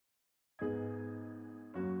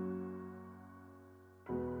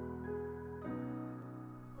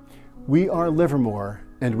We are Livermore,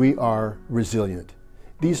 and we are resilient.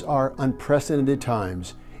 These are unprecedented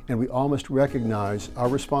times, and we all must recognize our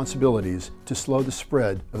responsibilities to slow the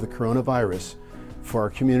spread of the coronavirus for our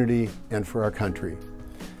community and for our country.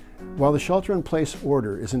 While the shelter-in-place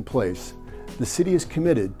order is in place, the city is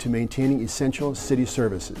committed to maintaining essential city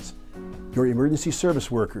services. Your emergency service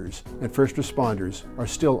workers and first responders are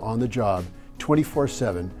still on the job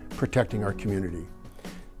 24/7 protecting our community.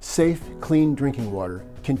 Safe, clean drinking water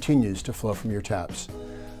continues to flow from your taps.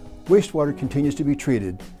 Wastewater continues to be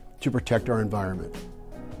treated to protect our environment.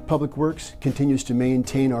 Public Works continues to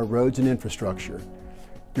maintain our roads and infrastructure.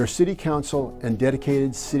 Your City Council and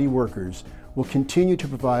dedicated city workers will continue to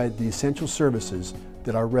provide the essential services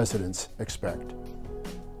that our residents expect.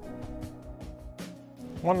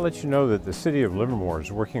 I want to let you know that the City of Livermore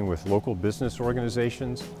is working with local business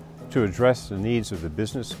organizations to address the needs of the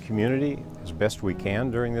business community as best we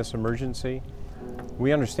can during this emergency.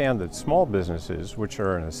 We understand that small businesses, which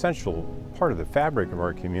are an essential part of the fabric of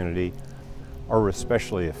our community, are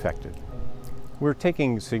especially affected. We're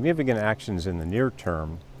taking significant actions in the near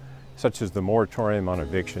term, such as the moratorium on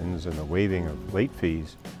evictions and the waiving of late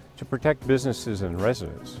fees, to protect businesses and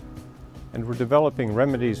residents. And we're developing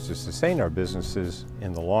remedies to sustain our businesses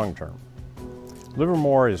in the long term.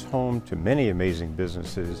 Livermore is home to many amazing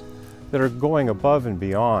businesses that are going above and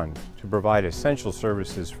beyond to provide essential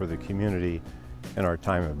services for the community in our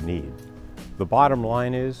time of need. The bottom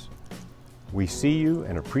line is, we see you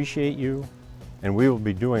and appreciate you, and we will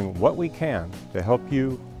be doing what we can to help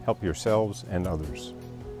you help yourselves and others.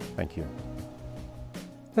 Thank you.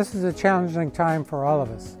 This is a challenging time for all of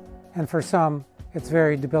us, and for some, it's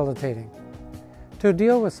very debilitating. To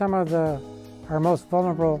deal with some of our most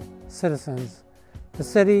vulnerable citizens, the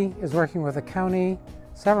city is working with the county,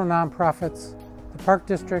 several nonprofits, the Park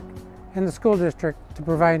District, and the school district to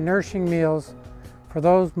provide nourishing meals for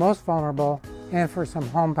those most vulnerable and for some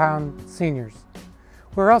homebound seniors.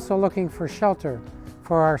 We're also looking for shelter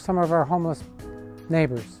for some of our homeless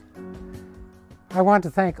neighbors. I want to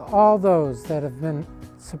thank all those that have been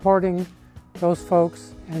supporting those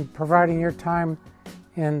folks and providing your time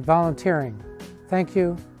in volunteering. Thank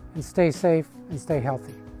you, and stay safe and stay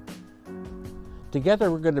healthy.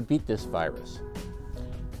 Together we're going to beat this virus.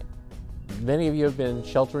 Many of you have been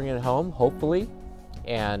sheltering at home, hopefully,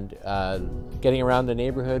 and getting around the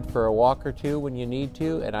neighborhood for a walk or two when you need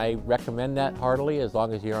to, and I recommend that heartily as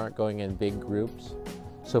long as you aren't going in big groups.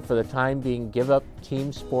 So for the time being, give up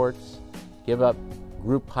team sports, give up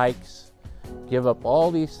group hikes, give up all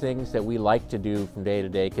these things that we like to do from day to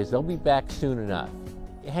day, because they'll be back soon enough.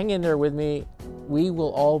 Hang in there with me. We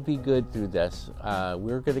will all be good through this.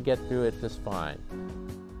 We're going to get through it just fine.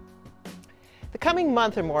 The coming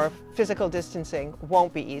month or more of physical distancing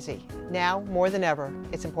won't be easy. Now, more than ever,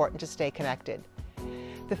 it's important to stay connected.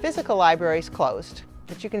 The physical library is closed,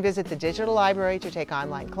 but you can visit the digital library to take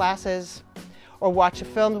online classes or watch a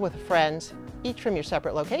film with friends, each from your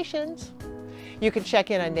separate locations. You can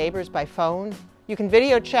check in on neighbors by phone. You can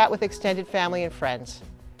video chat with extended family and friends.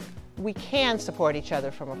 We can support each other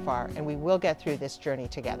from afar, and we will get through this journey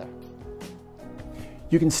together.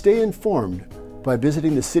 You can stay informed by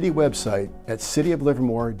visiting the city website at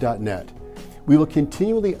cityoflivermore.net. We will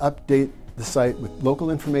continually update the site with local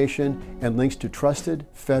information and links to trusted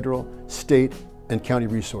federal, state, and county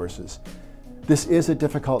resources. This is a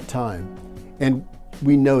difficult time, and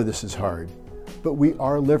we know this is hard, but we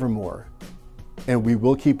are Livermore, and we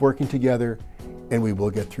will keep working together, and we will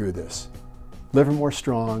get through this. Livermore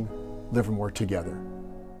strong, Livermore together.